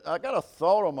I got a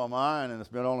thought on my mind, and it's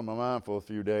been on my mind for a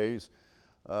few days.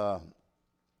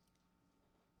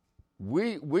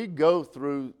 We go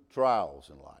through trials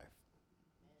in life.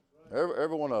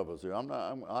 Every one of us do.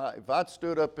 If I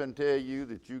stood up and tell you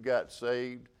that you got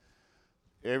saved,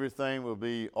 everything will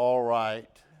be all right,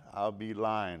 I'll be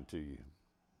lying to you.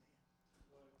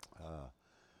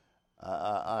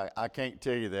 I can't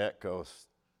tell you that because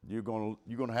you're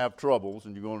gonna have troubles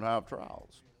and you're gonna have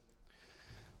trials.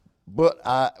 But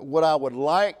what I would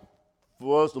like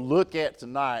for us to look at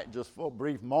tonight, just for a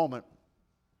brief moment,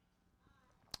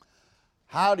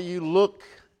 how do you look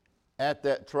at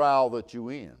that trial that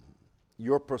you're in?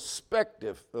 Your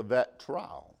perspective of that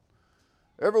trial.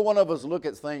 Every one of us look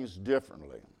at things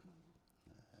differently.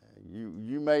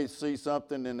 You may see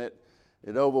something and it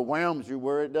overwhelms you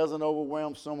where it doesn't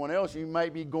overwhelm someone else. You may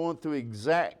be going through the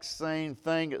exact same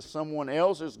thing that someone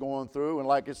else is going through, and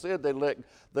like I said, they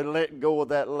let go of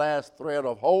that last thread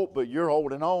of hope, but you're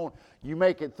holding on. You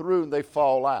make it through and they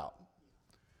fall out.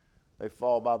 They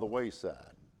fall by the wayside.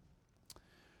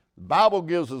 The Bible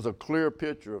gives us a clear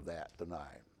picture of that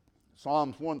tonight.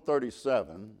 Psalms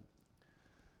 137.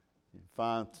 You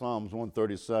find Psalms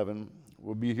 137.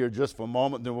 We'll be here just for a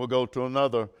moment, then we'll go to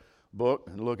another book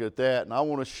and look at that. And I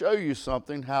want to show you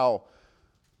something, how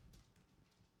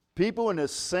people in the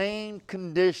same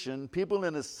condition, people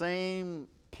in the same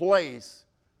place,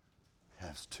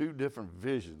 has two different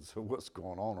visions of what's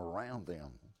going on around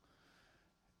them.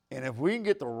 And if we can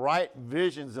get the right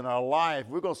visions in our life,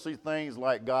 we're going to see things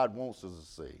like God wants us to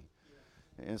see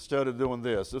instead of doing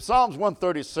this. So Psalms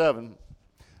 137,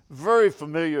 very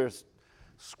familiar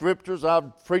scriptures.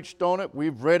 I've preached on it.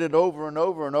 We've read it over and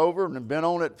over and over and been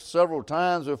on it several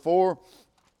times before.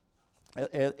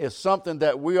 It's something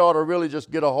that we ought to really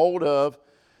just get a hold of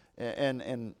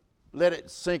and let it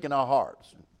sink in our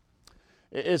hearts.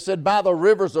 It said, by the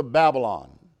rivers of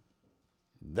Babylon,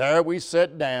 there we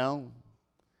sat down.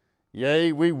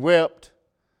 Yea, we wept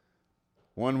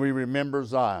when we remember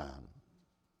Zion.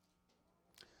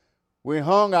 We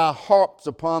hung our harps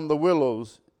upon the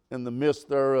willows in the midst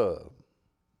thereof.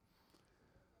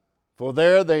 For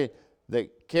there they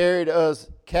carried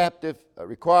us captive,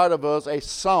 required of us a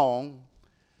song,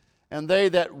 and they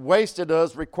that wasted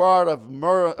us required of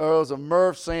us of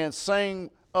mirth, saying,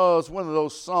 sing us one of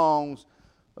those songs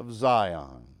of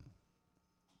Zion.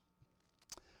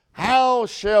 How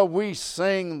shall we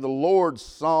sing the Lord's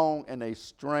song in a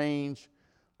strange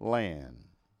land?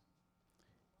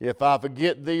 If I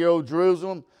forget thee, O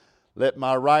Jerusalem, let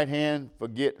my right hand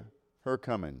forget her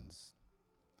comings.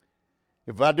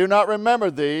 If I do not remember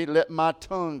thee, let my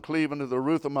tongue cleave unto the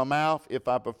roof of my mouth. If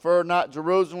I prefer not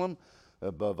Jerusalem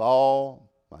above all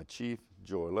my chief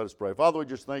joy. Let us pray. Father, we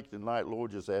just thank you tonight,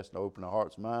 Lord. Just ask to open our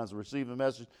hearts and minds and receive the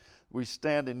message we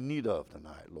stand in need of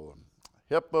tonight, Lord.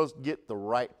 Help us get the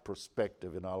right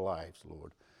perspective in our lives,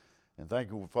 Lord. And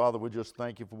thank you, Father, we just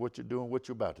thank you for what you're doing, what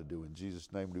you're about to do. In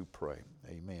Jesus' name we pray.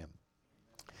 Amen.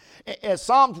 And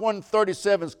Psalms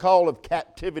 137 is called of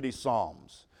captivity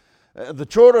psalms. The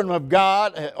children of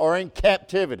God are in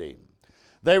captivity.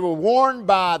 They were warned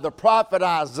by the prophet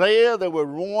Isaiah. They were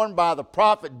warned by the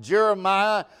prophet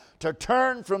Jeremiah to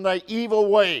turn from their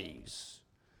evil ways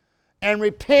and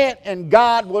repent, and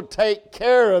God will take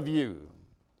care of you.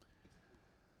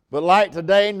 But like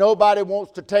today, nobody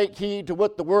wants to take heed to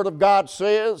what the Word of God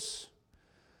says,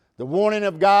 the warning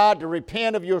of God to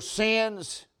repent of your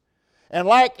sins. And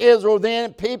like Israel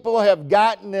then, people have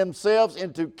gotten themselves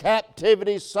into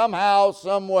captivity somehow,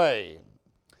 some way.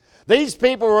 These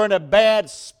people were in a bad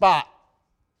spot.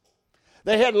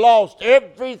 They had lost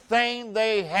everything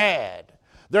they had.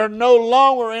 They're no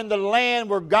longer in the land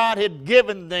where God had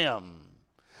given them.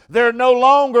 They're no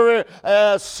longer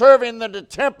serving the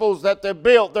temples that they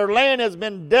built. Their land has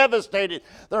been devastated.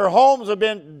 Their homes have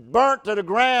been burnt to the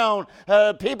ground.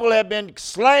 People have been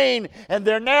slain, and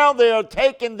they are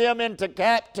taking them into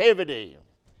captivity.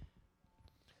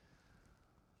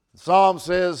 The Psalm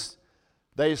says,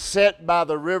 they sat by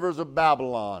the rivers of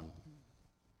Babylon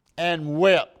and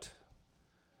wept.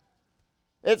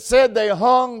 It said they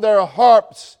hung their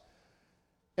harps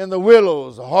in the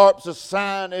willows. The harps is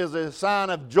a sign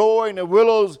of joy, and the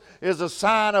willows is a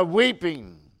sign of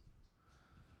weeping.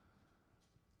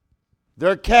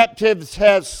 Their captives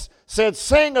has said,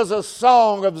 sing us a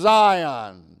song of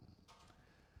Zion.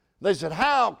 They said,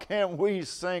 how can we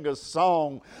sing a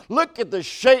song? Look at the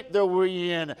shape that we're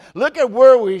in. Look at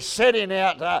where we're sitting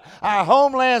at. Our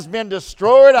homeland's been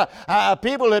destroyed.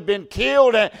 People have been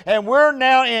killed, and we're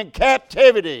now in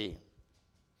captivity.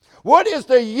 What is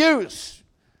the use?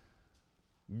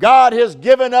 God has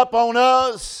given up on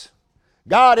us.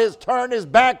 God has turned his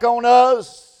back on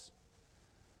us.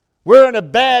 We're in a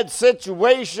bad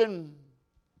situation.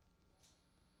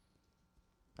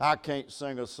 I can't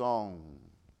sing a song.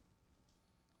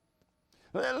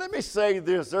 Let me say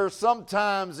this. There's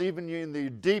sometimes, even in the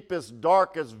deepest,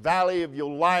 darkest valley of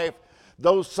your life,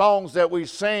 those songs that we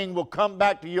sing will come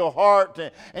back to your heart,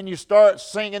 and you start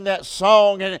singing that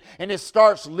song, and it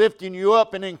starts lifting you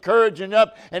up and encouraging you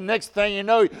up, and next thing you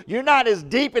know, you're not as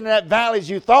deep in that valley as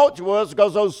you thought you was,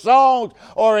 because those songs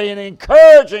are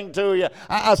encouraging to you.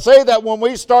 I say that when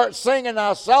we start singing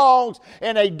our songs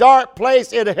in a dark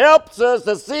place, it helps us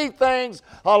to see things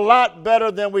a lot better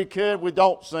than we could if we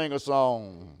don't sing a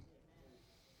song.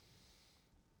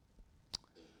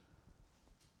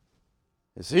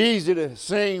 It's easy to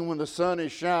sing when the sun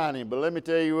is shining, but let me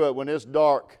tell you what, when it's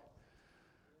dark,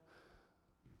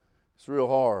 it's real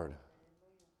hard.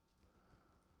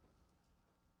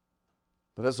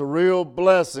 But it's a real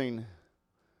blessing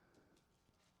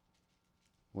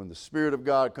when the Spirit of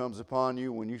God comes upon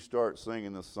you, when you start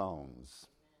singing the songs.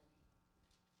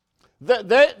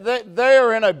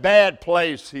 They're in a bad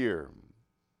place here.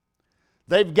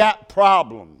 They've got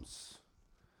problems.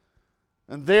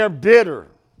 And they're bitter.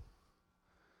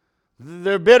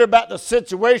 They're bitter about the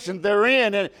situation they're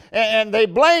in, and they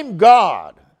blame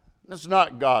God. It's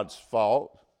not God's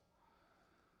fault.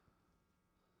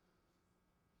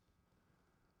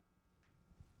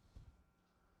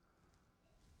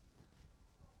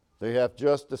 They have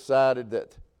just decided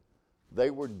that they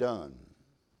were done.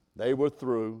 They were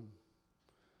through.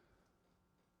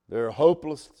 They're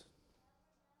hopeless.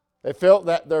 They felt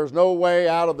that there's no way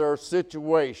out of their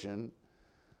situation.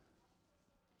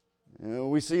 You know,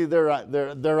 we see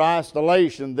their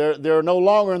isolation. They're no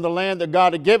longer in the land that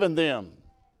God had given them.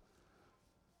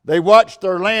 They watched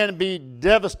their land be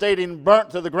devastated and burnt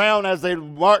to the ground as they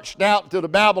marched out to the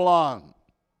Babylon.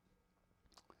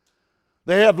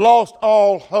 They have lost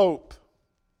all hope.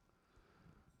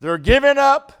 They're giving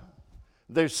up.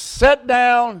 They've sat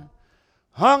down,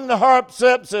 hung the harps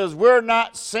up, says, we're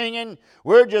not singing.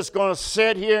 We're just going to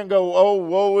sit here and go, oh,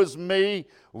 woe is me,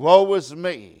 woe is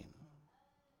me.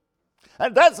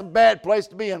 And that's a bad place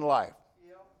to be in life.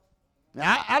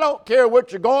 Now, I don't care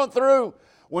what you're going through.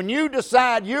 When you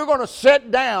decide you're going to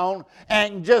sit down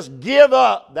and just give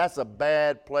up, that's a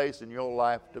bad place in your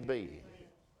life to be.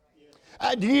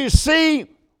 Do you see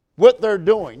what they're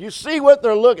doing? You see what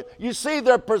they're looking at? You see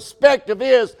their perspective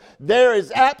is, there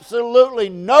is absolutely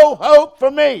no hope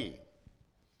for me.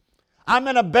 I'm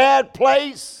in a bad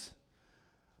place.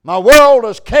 My world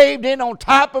is caved in on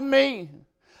top of me.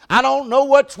 I don't know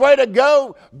which way to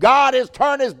go. God has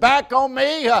turned his back on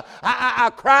me. I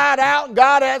cried out and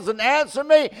God hasn't answered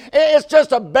me. It's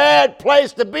just a bad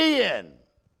place to be in.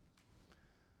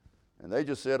 And they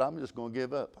just said, I'm just going to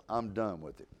give up. I'm done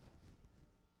with it.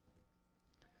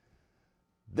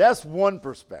 That's one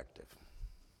perspective.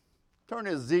 Turn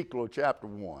to Ezekiel chapter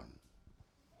 1.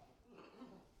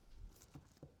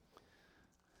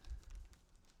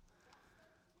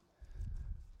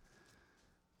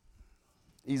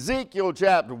 Ezekiel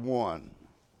chapter 1.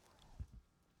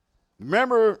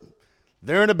 Remember,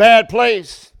 they're in a bad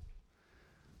place.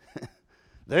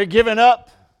 They're giving up.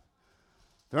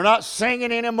 They're not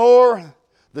singing anymore.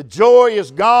 The joy is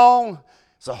gone.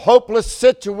 It's a hopeless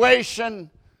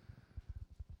situation.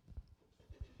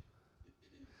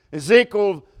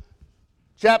 Ezekiel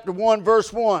chapter 1,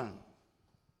 verse 1.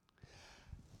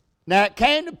 Now it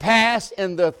came to pass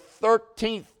in the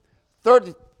 13th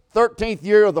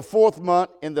year of the 4th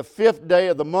month, in the 5th day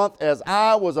of the month, as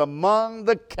I was among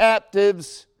the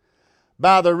captives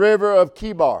by the river of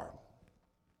Kibar.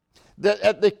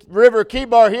 At the river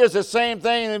Kibar, here's the same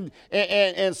thing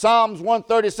in Psalms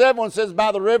 137, when it says,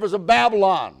 by the rivers of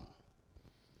Babylon.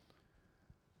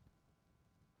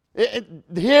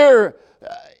 Here,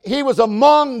 he was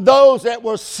among those that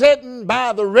were sitting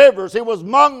by the rivers. He was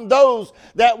among those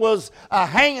that was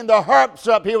hanging the harps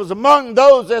up. He was among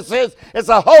those that says it's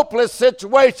a hopeless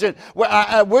situation. We're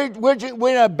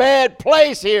in a bad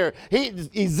place here.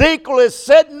 Ezekiel is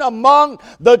sitting among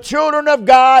the children of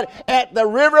God at the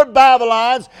river of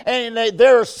Babylon, and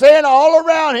they're saying all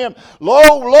around him,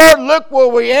 Lord, look where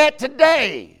we're at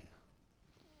today.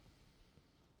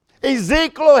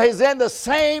 Ezekiel is in the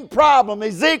same problem.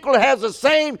 Ezekiel has the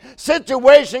same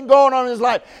situation going on in his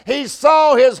life. He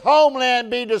saw his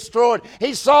homeland be destroyed.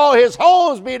 He saw his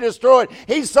homes be destroyed.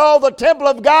 He saw the temple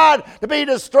of God to be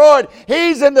destroyed.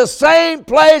 He's in the same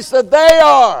place that they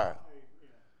are.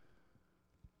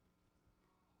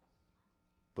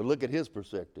 But look at his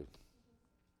perspective.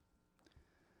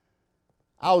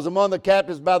 I was among the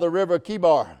captives by the river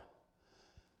Kibar,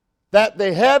 that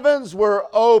the heavens were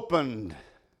opened,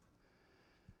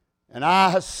 and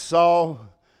I saw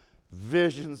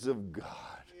visions of God.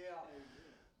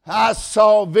 I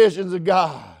saw visions of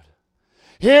God.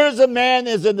 Here's a man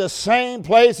that's in the same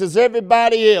place as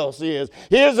everybody else is.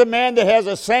 Here's a man that has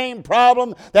the same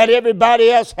problem that everybody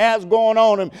else has going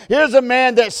on him. Here's a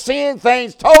man that's seeing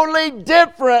things totally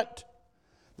different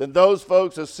than those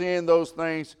folks are seeing those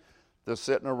things that's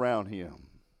sitting around him.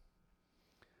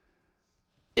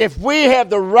 If we have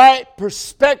the right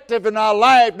perspective in our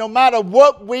life, no matter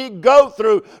what we go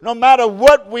through, no matter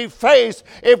what we face,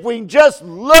 if we just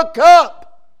look up,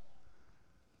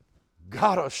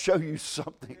 God will show you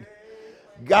something.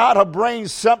 God will bring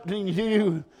something to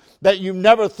you that you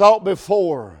never thought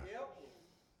before.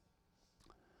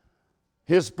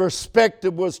 His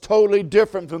perspective was totally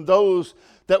different from those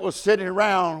that were sitting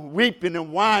around weeping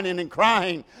and whining and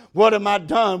crying. What am I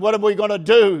done? What am we going to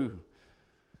do?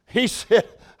 He said,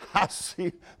 I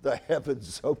see the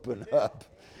heavens open up.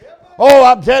 Oh,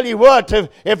 I'm telling you what,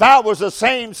 if I was the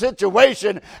same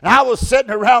situation and I was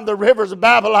sitting around the rivers of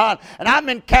Babylon and I'm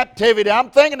in captivity, I'm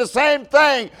thinking the same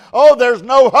thing. Oh, there's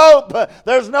no hope.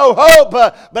 There's no hope.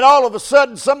 But all of a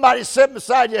sudden somebody's sitting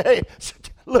beside you. Hey,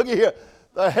 look here.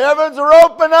 The heavens are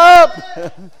open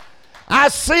up. I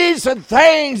see some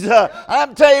things,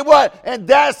 I'm telling you what, and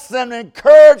that's an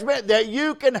encouragement that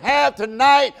you can have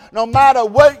tonight, no matter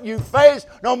what you face,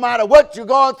 no matter what you're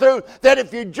going through, that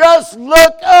if you just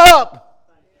look up,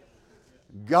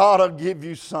 God will give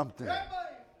you something.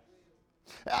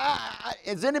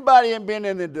 Has anybody been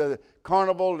in the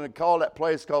carnival and they call that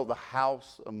place called the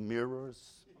House of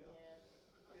Mirrors?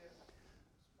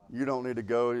 You don't need to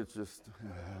go, it's just...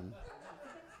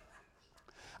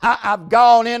 I've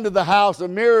gone into the House of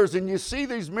Mirrors, and you see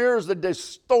these mirrors that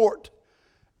distort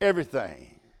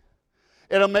everything.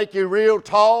 It'll make you real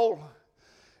tall.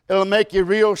 It'll make you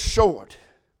real short.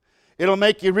 It'll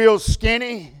make you real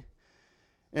skinny.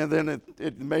 And then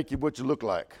it'll make you what you look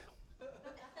like.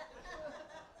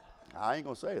 I ain't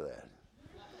going to say that.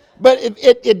 But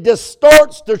it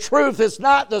distorts the truth. It's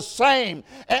not the same.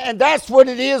 And that's what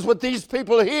it is with these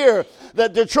people here.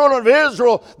 That the children of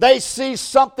Israel, they see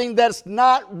something that's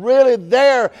not really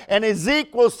there. And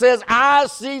Ezekiel says, I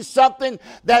see something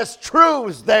that's true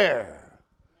is there.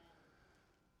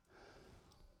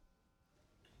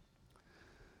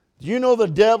 Do you know the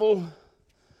devil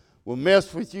will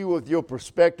mess with you with your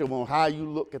perspective on how you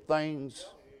look at things?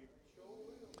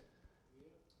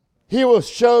 He will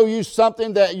show you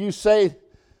something that you say,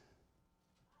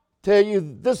 tell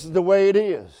you this is the way it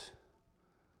is.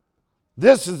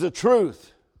 This is the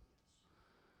truth.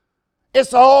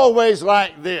 It's always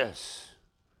like this.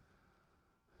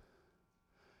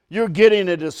 You're getting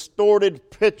a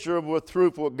distorted picture of what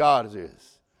truth, what God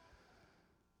is.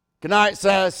 Can I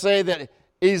say that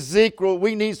Ezekiel,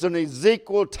 we need some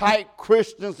Ezekiel-type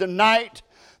Christians tonight,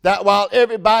 that while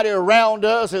everybody around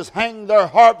us is hanging their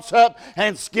harps up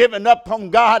and giving up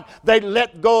on God, they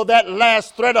let go of that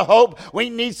last thread of hope. We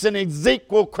need some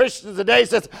Ezekiel Christians today that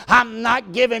says, I'm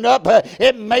not giving up.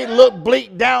 It may look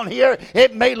bleak down here.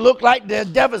 It may look like the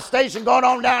devastation going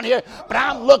on down here, but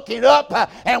I'm looking up,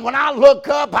 and when I look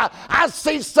up, I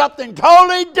see something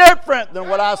totally different than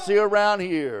what I see around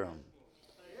here.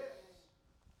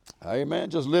 Amen.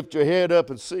 Just lift your head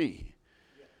up and see.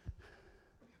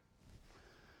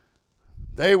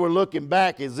 They were looking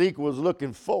back. Ezekiel was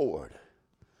looking forward.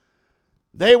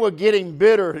 They were getting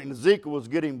bitter, and Ezekiel was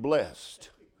getting blessed.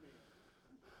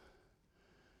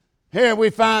 Here we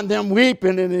find them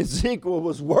weeping, and Ezekiel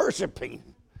was worshiping.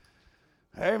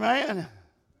 Amen.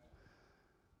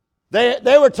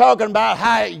 They were talking about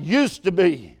how it used to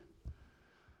be.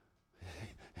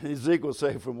 And Ezekiel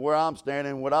said, from where I'm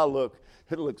standing, what I look,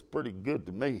 it looks pretty good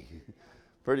to me.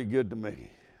 Pretty good to me.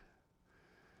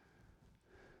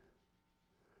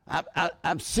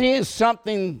 I'm seeing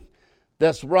something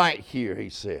that's right here, he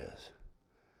says.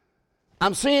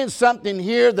 I'm seeing something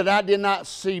here that I did not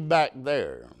see back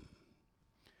there.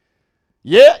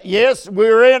 Yes,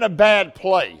 we're in a bad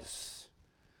place.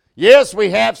 Yes,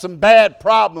 we have some bad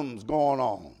problems going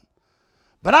on.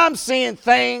 But I'm seeing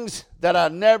things that I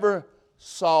never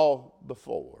saw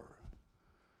before.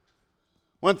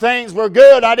 When things were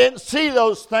good, I didn't see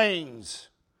those things.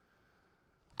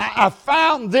 I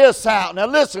found this out. Now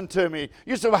listen to me.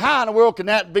 You say, well, how in the world can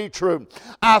that be true?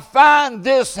 I find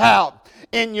this out.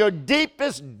 In your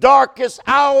deepest, darkest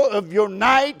hour of your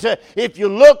night, if you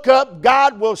look up,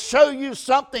 God will show you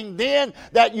something then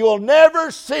that you'll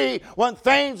never see when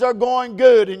things are going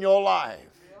good in your life.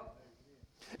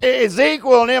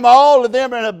 Ezekiel and them, all of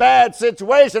them are in a bad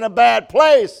situation, a bad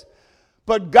place.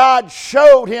 But God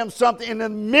showed him something in the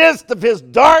midst of his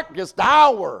darkest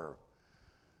hour.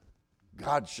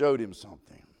 God showed him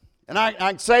something. And I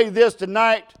can say this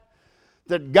tonight,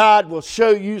 that God will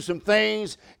show you some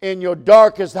things in your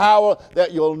darkest hour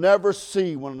that you'll never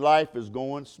see when life is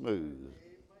going smooth.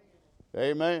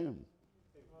 Amen.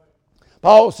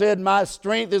 Paul said, my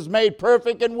strength is made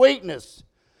perfect in weakness.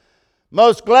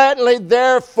 Most gladly,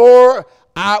 therefore,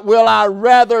 will I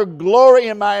rather glory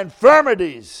in my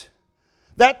infirmities,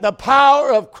 that the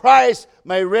power of Christ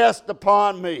may rest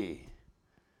upon me.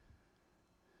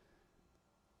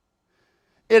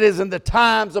 It is in the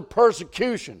times of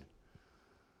persecution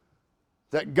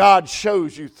that God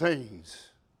shows you things.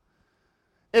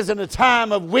 It's in a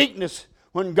time of weakness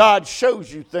when God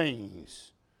shows you things.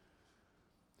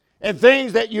 And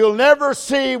things that you'll never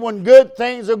see when good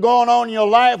things are going on in your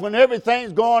life, when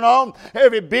everything's going on,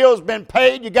 every bill's been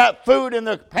paid, you got food in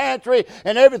the pantry,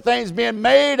 and everything's being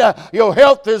made, your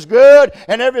health is good,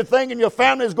 and everything in your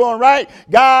family is going right.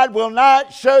 God will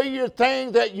not show you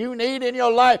things that you need in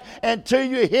your life until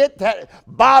you hit that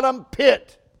bottom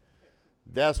pit.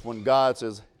 That's when God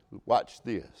says, watch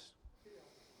this.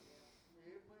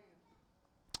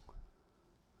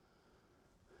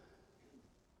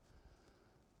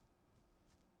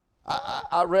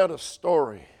 I read a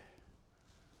story.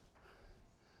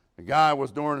 A guy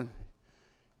was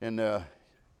in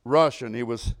Russia, and he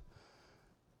was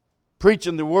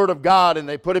preaching the Word of God, and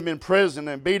they put him in prison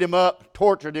and beat him up,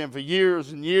 tortured him for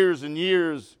years and years and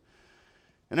years.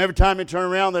 And every time he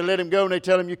turned around, they let him go, and they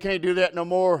tell him, you can't do that no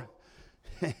more.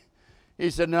 He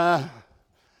said, nah,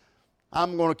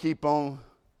 I'm going to keep on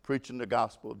preaching the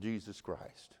gospel of Jesus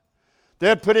Christ.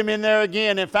 They'd put him in there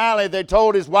again, and finally they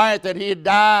told his wife that he had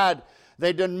died.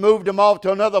 They done moved him off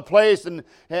to another place and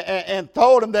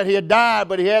told him that he had died,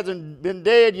 but he hasn't been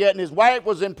dead yet. And his wife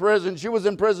was in prison. She was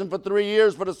in prison for 3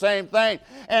 years for the same thing.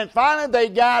 And finally they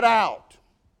got out.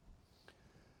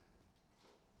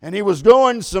 And he was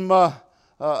doing some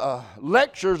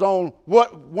lectures on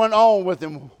what went on with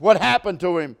him, what happened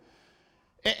to him.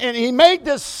 And he made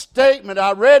this statement.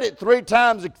 I read it 3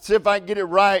 times to see if I can get it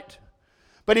right.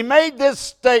 But he made this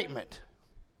statement.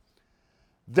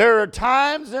 There are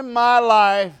times in my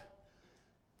life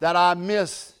that I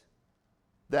miss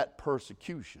that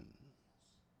persecution.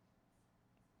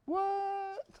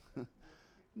 What?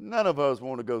 None of us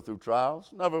want to go through trials.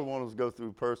 None of us want to go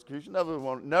through persecution. None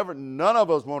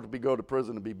of us want to go to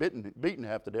prison and be beaten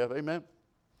half to death. Amen.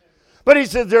 But he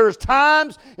said, there's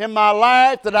times in my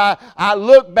life that I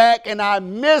look back and I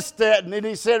miss that. And then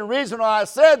he said, the reason why I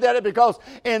said that is because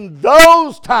in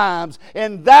those times,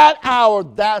 in that hour,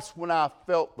 that's when I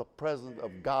felt the presence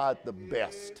of God the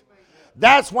best.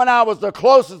 That's when I was the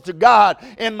closest to God.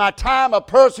 In my time of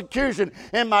persecution,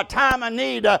 in my time of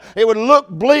need, it would look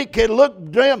bleak, it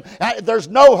looked dim, there's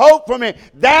no hope for me.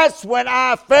 That's when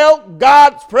I felt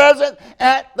God's presence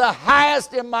at the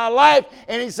highest in my life.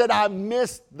 And he said, I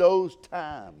missed those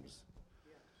times.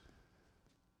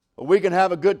 We can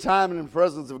have a good time in the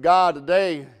presence of God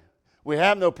today. We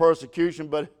have no persecution,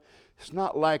 but it's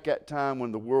not like that time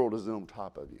when the world is on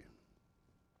top of you.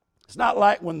 It's not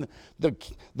like when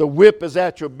the whip is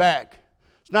at your back.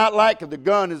 It's not like the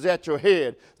gun is at your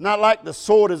head. It's not like the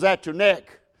sword is at your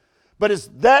neck. But it's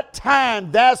that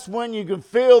time, that's when you can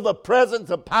feel the presence,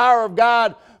 the power of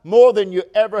God more than you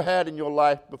ever had in your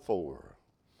life before.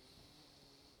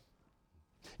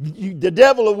 The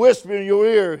devil will whisper in your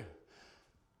ear,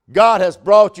 God has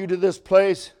brought you to this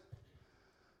place,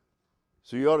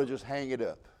 so you ought to just hang it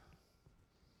up.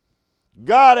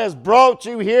 God has brought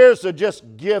you here, so just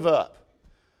give up.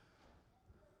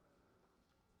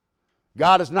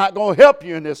 God is not going to help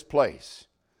you in this place.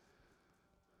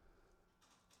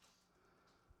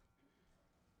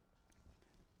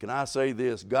 Can I say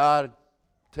this? God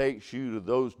takes you to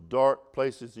those dark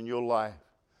places in your life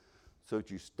so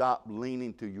that you stop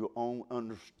leaning to your own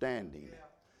understanding,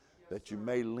 that you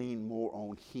may lean more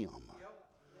on Him.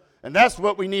 And that's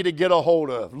what we need to get a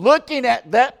hold of. Looking at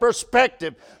that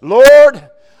perspective, Lord,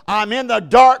 I'm in the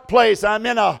dark place. I'm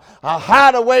in a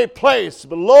hideaway place.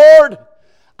 But Lord,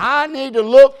 I need to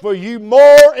look for you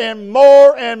more and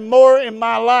more and more in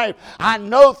my life. I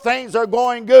know things are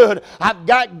going good. I've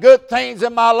got good things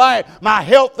in my life. My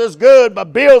health is good. My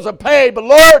bills are paid. But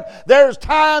Lord, there's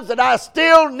times that I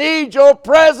still need your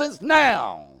presence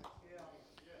now.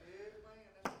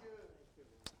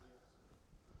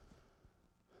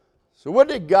 So what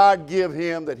did God give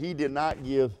him that he did not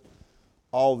give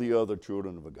all the other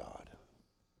children of God?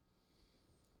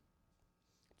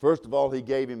 First of all, he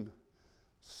gave him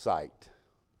sight.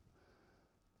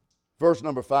 Verse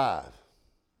number 5.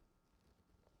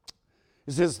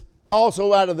 It says,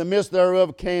 also out of the midst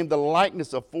thereof came the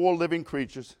likeness of 4 living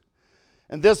creatures,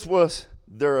 and this was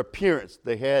their appearance.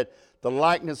 They had the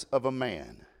likeness of a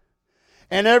man.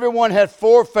 And everyone had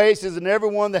 4 faces, and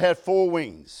everyone that had 4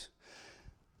 wings.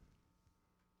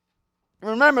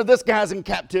 Remember, this guy's in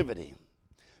captivity.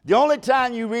 The only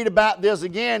time you read about this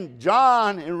again,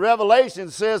 John in Revelation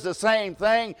says the same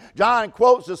thing. John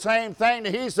quotes the same thing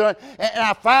that he said. And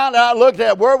I found out, I looked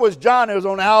at where was John? He was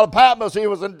on the Isle of Patmos. He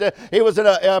was in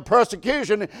a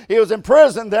persecution. He was in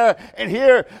prison there. And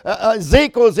here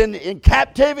Ezekiel's in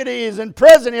captivity. He's in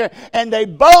prison here. And they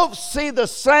both see the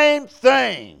same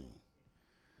thing.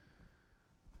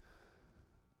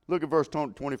 Look at verse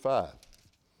 25.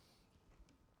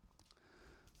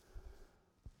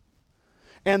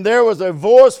 And there was a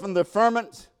voice from the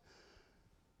firmament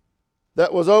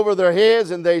that was over their heads,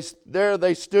 and there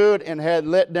they stood and had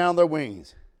let down their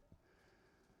wings.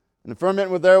 And the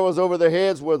firmament there was over their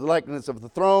heads was the likeness of the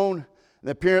throne, and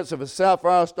the appearance of a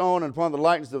sapphire stone, and upon the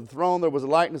likeness of the throne there was a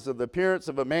likeness of the appearance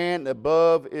of a man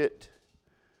above it.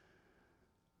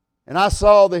 And I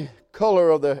saw the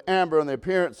color of the amber and the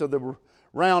appearance of the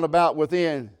round about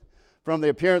within, from the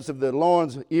appearance of the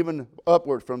loins even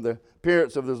upward, from the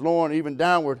appearance of his loin even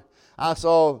downward, I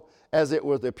saw as it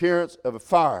was the appearance of a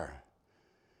fire.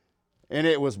 And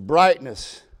it was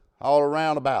brightness all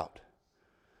around about.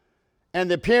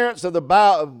 And the appearance of the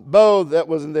bow that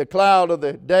was in the cloud of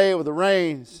the day of the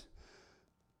rains,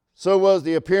 so was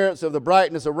the appearance of the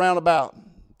brightness around about.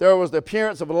 There was the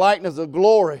appearance of a likeness of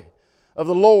glory of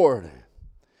the Lord.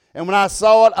 And when I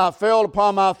saw it, I fell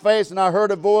upon my face, and I heard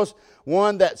a voice,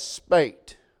 one that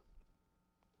spake.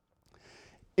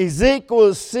 Ezekiel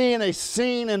is seeing a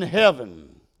scene in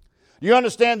heaven. You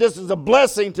understand, this is a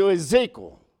blessing to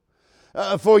Ezekiel.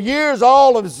 For years,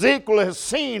 all of Ezekiel has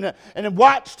seen and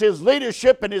watched his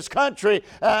leadership in his country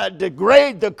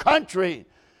degrade the country.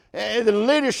 The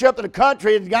leadership of the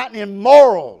country had gotten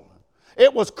immoral.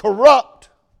 It was corrupt.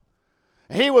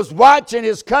 He was watching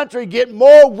his country get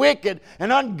more wicked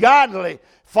and ungodly,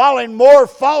 following more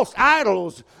false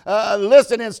idols.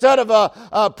 Listen, instead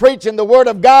of preaching the Word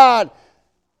of God,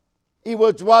 he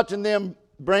was watching them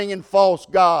bringing false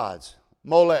gods,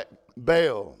 Molech,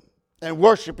 Baal, and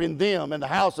worshiping them in the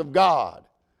house of God.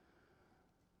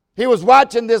 He was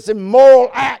watching this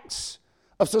immoral acts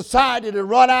of society to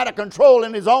run out of control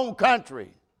in his own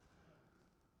country.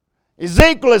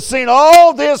 Ezekiel has seen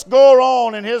all this go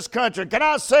on in his country. Can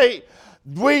I say,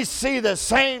 we see the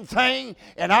same thing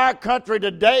in our country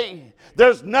today.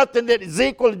 There's nothing that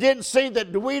Ezekiel didn't see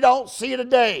that we don't see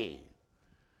today.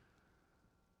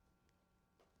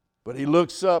 But he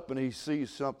looks up and he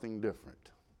sees something different.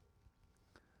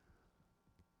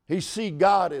 He sees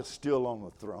God is still on the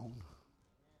throne.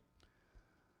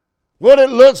 What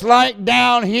it looks like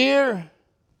down here,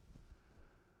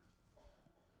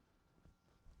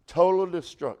 total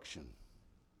destruction.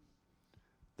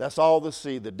 That's all they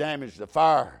see, the damage, the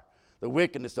fire, the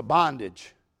wickedness, the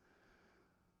bondage.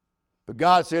 But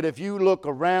God said, if you look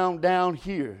around down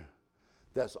here,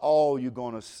 that's all you're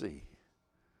going to see.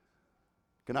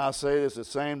 Can I say this the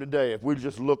same today? If we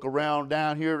just look around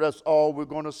down here, that's all we're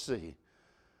going to see.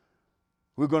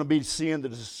 We're going to be seeing the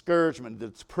discouragement, the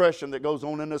depression that goes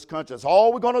on in this country. That's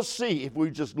all we're going to see if we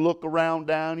just look around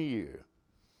down here.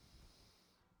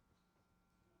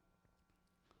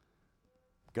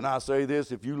 Can I say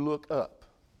this? If you look up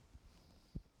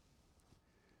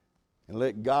and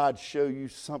let God show you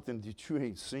something that you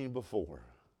ain't seen before,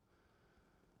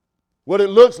 what it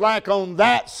looks like on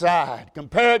that side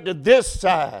compared to this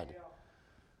side.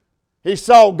 He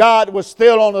saw God was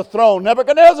still on the throne.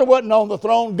 Nebuchadnezzar wasn't on the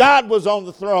throne. God was on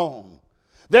the throne.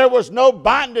 There was no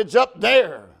bondage up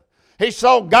there. He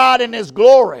saw God in His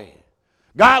glory.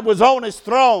 God was on His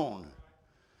throne.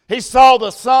 He saw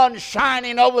the sun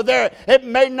shining over there. It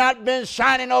may not have been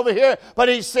shining over here, but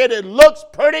he said it looks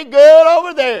pretty good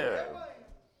over there.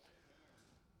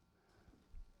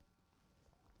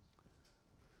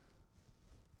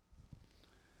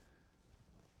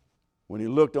 When he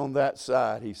looked on that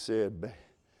side, he said,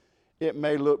 it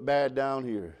may look bad down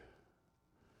here,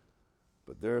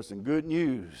 but there's some good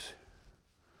news.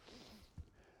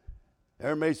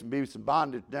 There may be some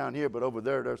bondage down here, but over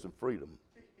there, there's some freedom.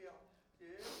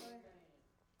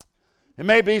 There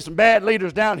may be some bad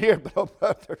leaders down here, but over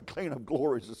there, the kingdom of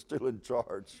glories is still in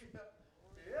charge.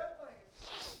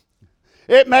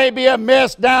 It may be a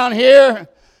mess down here,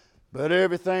 but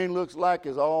everything looks like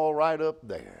it's all right up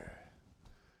there.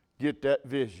 Get that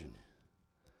vision.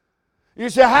 You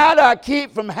say, how do I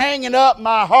keep from hanging up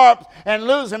my harp and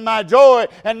losing my joy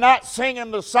and not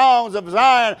singing the songs of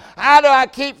Zion? How do I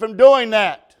keep from doing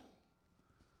that?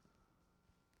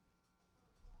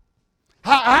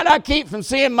 How do I keep from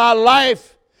seeing my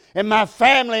life and my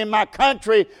family and my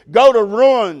country go to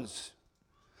ruins?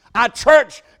 Our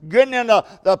church getting in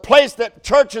the place that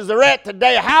churches are at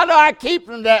today. How do I keep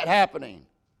from that happening?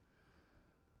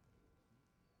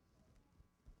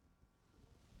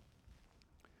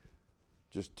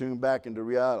 Just tune back into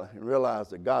reality and realize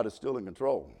that God is still in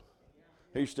control.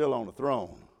 He's still on the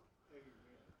throne.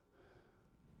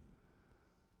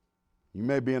 You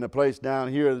may be in a place down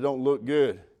here that don't look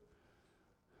good,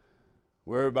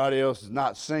 where everybody else is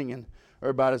not singing,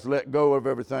 everybody's let go of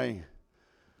everything.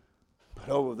 But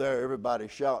over there,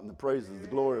 everybody's shouting the praises, the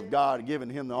glory of God, giving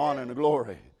Him the honor and the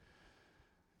glory.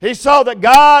 He saw that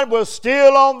God was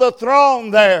still on the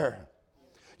throne there.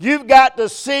 You've got to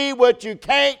see what you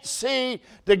can't see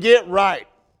to get right.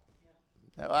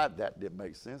 Now, that didn't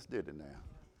make sense, did it now?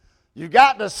 You've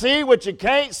got to see what you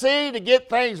can't see to get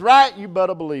things right. You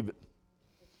better believe it.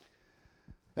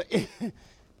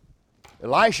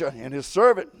 Elisha and his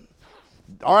servant,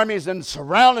 armies and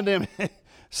surrounded him.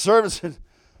 Servant said,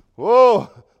 whoa,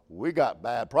 we got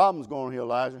bad problems going here,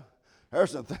 Elijah.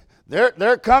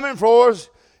 They're coming for us.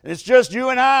 It's just you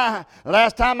and I.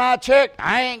 Last time I checked,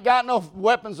 I ain't got no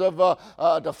weapons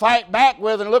to fight back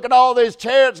with. And look at all these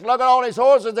chariots, look at all these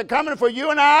horses. They're coming for you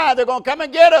and I. They're going to come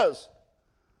and get us.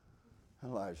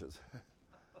 Elijah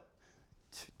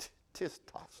said, tis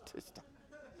toss.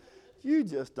 You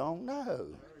just don't know.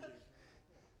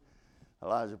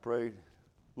 Elijah prayed,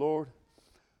 Lord,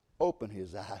 open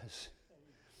his eyes.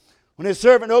 When his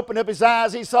servant opened up his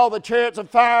eyes, he saw the chariots of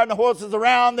fire and the horses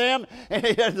around them. And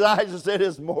Elijah said,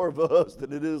 it's more of us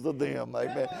than it is of them.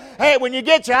 Amen. Hey, when you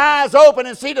get your eyes open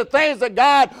and see the things that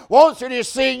God wants you to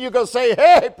see, you can say,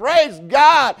 hey, praise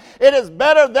God. It is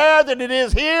better there than it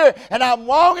is here. And I'm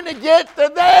longing to get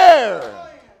to there.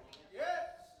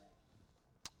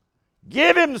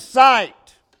 Give him sight.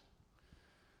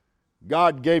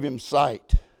 God gave him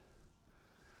sight.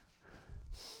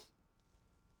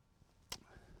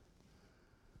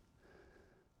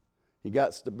 He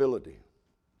got stability.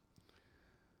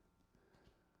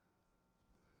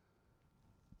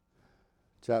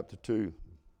 Chapter 2,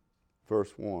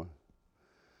 verse 1.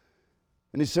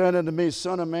 And he said unto me,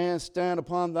 Son of man, stand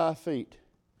upon thy feet,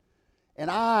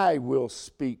 and I will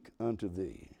speak unto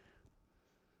thee.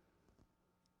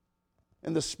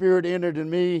 And the Spirit entered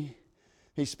in me.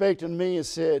 He spake unto me and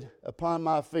said, Upon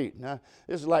my feet. Now,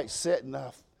 this is like setting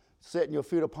your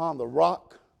feet upon the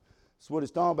rock. That's what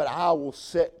it's talking about. I will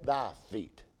set thy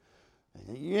feet.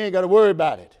 You ain't got to worry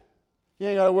about it. You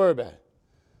ain't got to worry about it.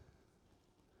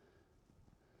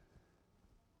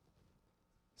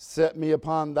 Set me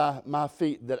upon my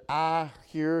feet, that I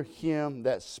hear him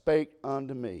that spake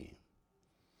unto me.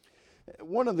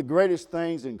 One of the greatest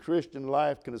things in Christian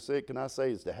life, can I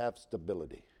say, is to have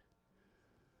stability.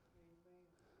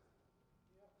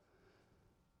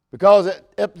 Because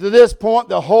up to this point,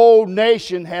 the whole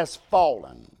nation has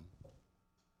fallen.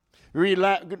 Read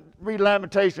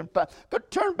Lamentation 5.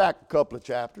 Turn back a couple of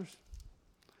chapters.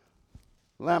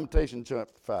 Lamentation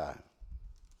chapter 5.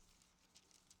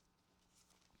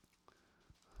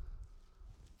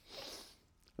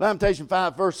 Lamentation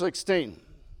 5, verse 16.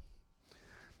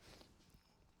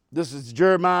 This is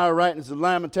Jeremiah writing this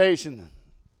Lamentation.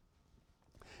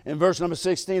 In verse number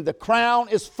 16, the crown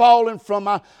is fallen from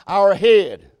our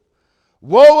head.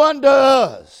 Woe unto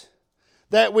us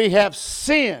that we have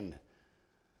sinned.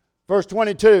 Verse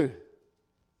 22.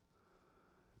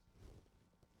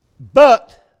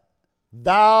 But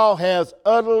thou hast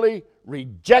utterly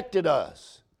rejected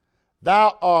us.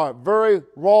 Thou art very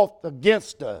wroth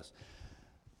against us.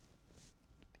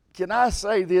 Can I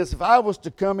say this? If I was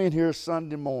to come in here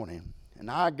Sunday morning and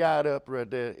I got up right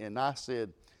there and I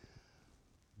said,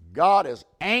 God is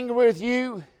angry with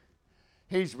you.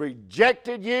 He's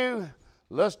rejected you.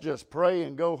 Let's just pray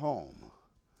and go home.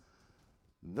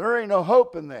 There ain't no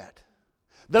hope in that.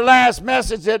 The last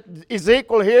message that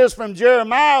Ezekiel hears from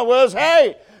Jeremiah was,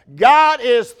 hey, God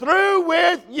is through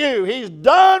with you. He's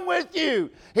done with you.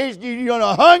 You're going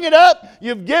to hung it up.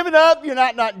 You've given up. You're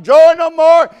not joy no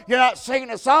more. You're not singing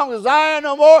the song of Zion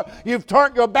no more. You've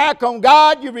turned your back on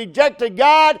God. You rejected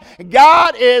God.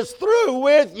 God is through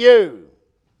with you.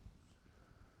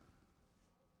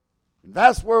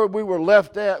 That's where we were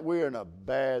left at. We're in a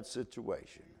bad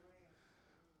situation.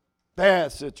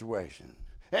 Bad situation.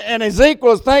 And Ezekiel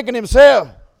was thinking himself,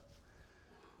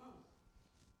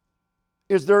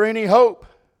 is there any hope?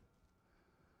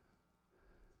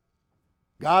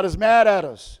 God is mad at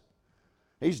us.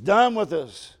 He's done with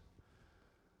us.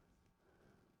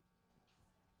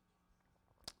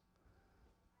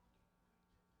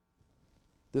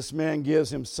 This man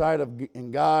gives him sight of,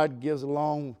 and God gives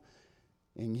along,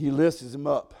 and he lifts him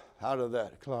up out of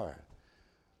that cloud.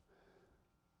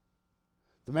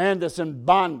 The man that's in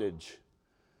bondage,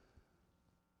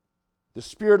 the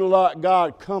Spirit of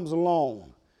God comes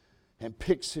along and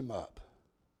picks him up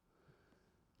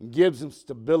and gives him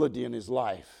stability in his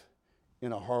life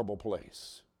in a horrible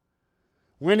place.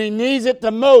 When he needs it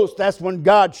the most, that's when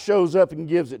God shows up and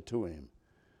gives it to him.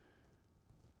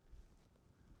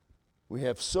 We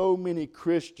have so many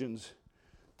Christians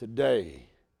today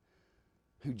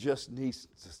who just need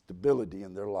stability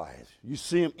in their life. You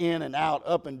see them in and out,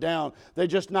 up and down. They're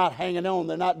just not hanging on.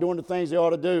 They're not doing the things they ought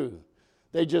to do.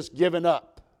 They're just giving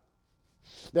up.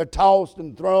 They're tossed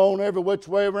and thrown every which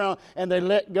way around, and they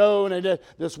let go, and they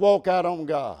just walk out on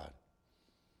God.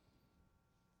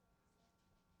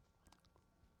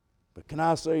 But can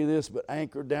I say this? But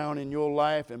anchor down in your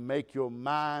life and make your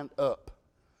mind up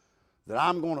that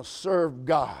I'm going to serve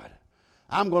God.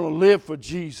 I'm going to live for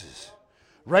Jesus.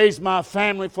 Raise my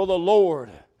family for the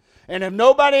Lord. And if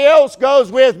nobody else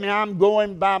goes with me, I'm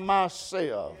going by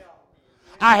myself.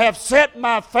 I have set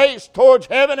my face towards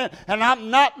heaven and I'm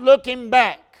not looking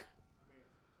back.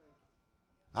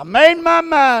 I made my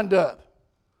mind up.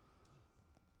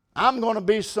 I'm going to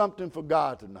be something for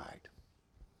God tonight.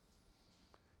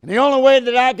 And the only way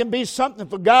that I can be something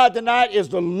for God tonight is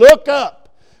to look up.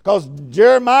 Because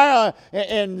Jeremiah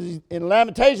in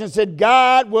Lamentations said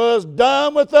God was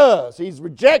done with us. He's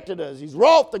rejected us. He's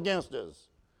wroth against us.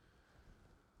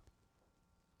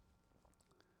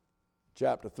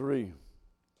 Chapter 3.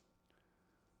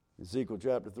 Ezekiel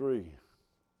chapter 3.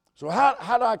 So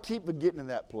how do I keep from getting in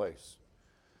that place?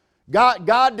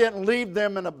 God didn't leave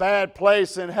them in a bad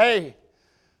place and, hey,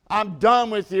 I'm done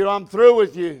with you. I'm through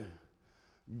with you.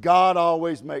 God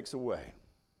always makes a way.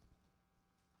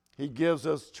 He gives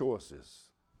us choices.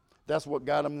 That's what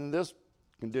got them in this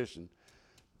condition.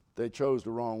 They chose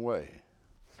the wrong way.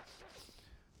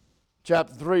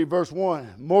 Chapter 3, verse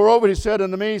 1. Moreover, he said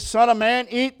unto me, Son of man,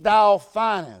 eat thou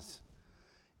finest.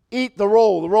 Eat the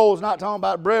roll. The roll is not talking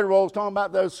about bread roll. It's talking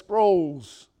about those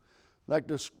scrolls like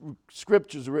the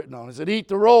scriptures are written on. He said, eat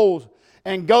the rolls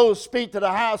and go speak to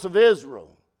the house of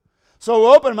Israel. So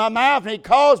I opened my mouth and he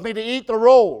caused me to eat the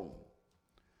roll.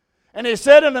 And he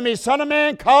said unto me, Son of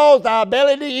man, cause thy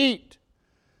belly to eat,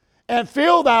 and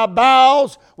fill thy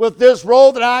bowels with this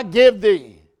roll that I give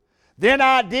thee. Then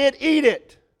I did eat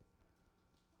it,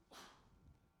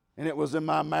 and it was in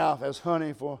my mouth as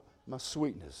honey for my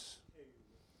sweetness.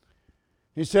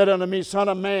 He said unto me, Son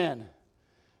of man,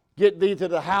 get thee to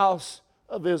the house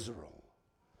of Israel,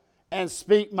 and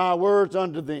speak my words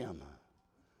unto them.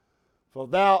 For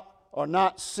thou art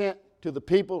not sent to the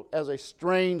people as a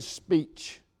strange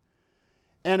speech,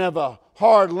 and of a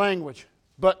hard language,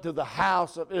 but to the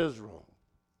house of Israel.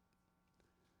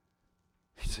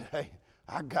 He said, hey,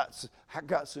 I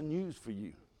got some news for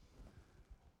you.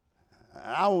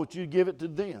 I want you to give it to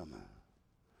them.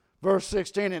 Verse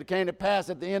 16, and it came to pass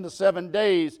at the end of 7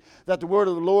 days that the word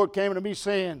of the Lord came to me,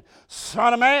 saying,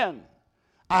 Son of man,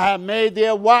 I have made thee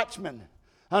a watchman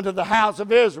unto the house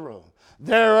of Israel.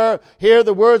 Hear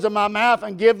the words of my mouth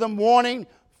and give them warning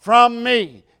from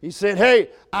me. He said, hey,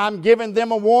 I'm giving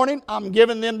them a warning. I'm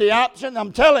giving them the option.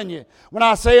 I'm telling you, when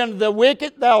I say unto the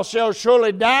wicked, thou shalt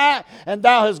surely die, and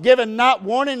thou hast given not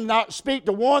warning, not speak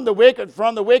to warn the wicked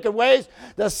from the wicked ways,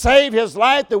 to save his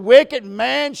life, the wicked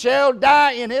man shall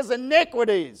die in his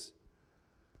iniquities.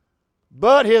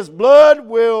 But his blood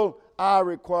will I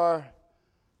require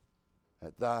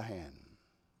at thy hand.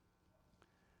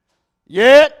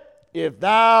 Yet, if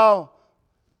thou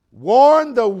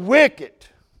warn the wicked,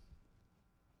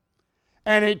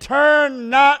 and he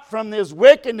turn not from his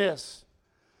wickedness,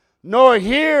 nor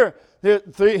hear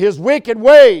his wicked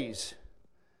ways,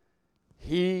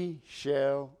 he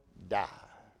shall die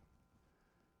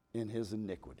in his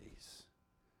iniquities.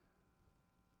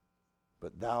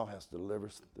 But thou hast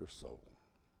delivered their soul.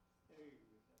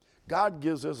 God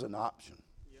gives us an option.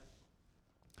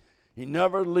 He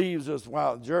never leaves us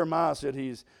while Jeremiah said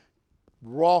he's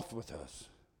wroth with us.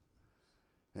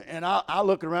 And I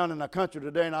look around in the country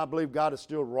today and I believe God is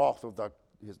still wroth with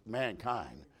his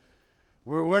mankind.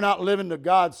 We're not living to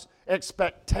God's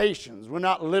expectations. We're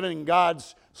not living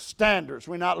God's standards.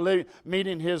 We're not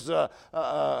meeting his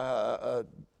laws.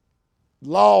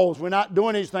 We're not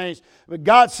doing these things. But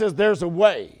God says there's a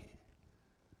way.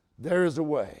 There is a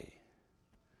way.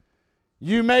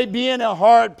 You may be in a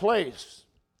hard place.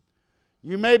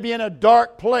 You may be in a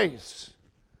dark place.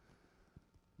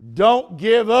 Don't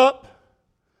give up.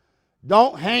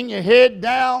 Don't hang your head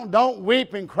down. Don't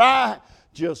weep and cry.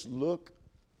 Just look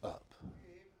up.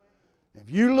 If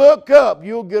you look up,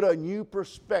 you'll get a new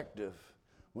perspective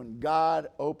when God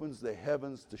opens the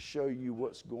heavens to show you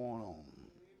what's going on.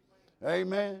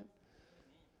 Amen.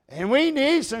 And we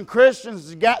need some Christians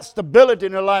that got stability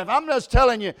in their life. I'm just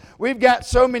telling you, we've got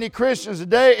so many Christians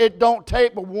today, it don't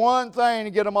take but one thing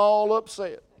to get them all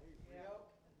upset.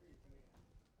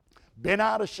 Been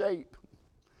out of shape.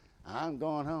 I'm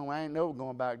going home. I ain't never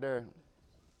going back there.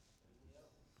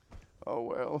 Oh,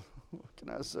 well, what can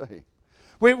I say?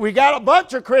 We got a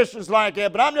bunch of Christians like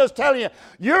that, but I'm just telling you,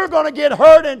 you're going to get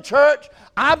hurt in church.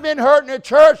 I've been hurt in the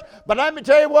church, but let me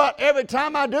tell you what, every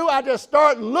time I do, I just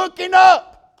start looking up.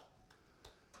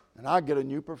 And I get a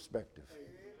new perspective.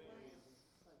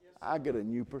 I get a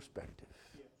new perspective.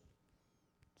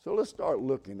 So let's start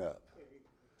looking up.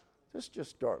 Let's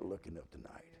just start looking up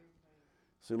tonight.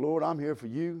 Say, Lord, I'm here for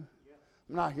you.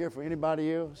 I'm not here for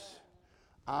anybody else.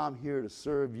 I'm here to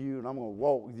serve you, and I'm going to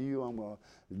walk with you. I'm going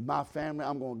to my family.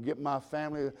 I'm going to get my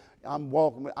family.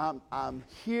 I'm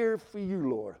here for you,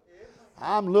 Lord.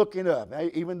 I'm looking up.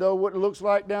 Hey, even though what it looks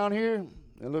like down here,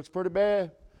 it looks pretty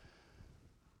bad.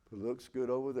 It looks good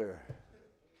over there.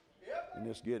 And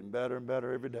it's getting better and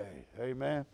better every day. Amen.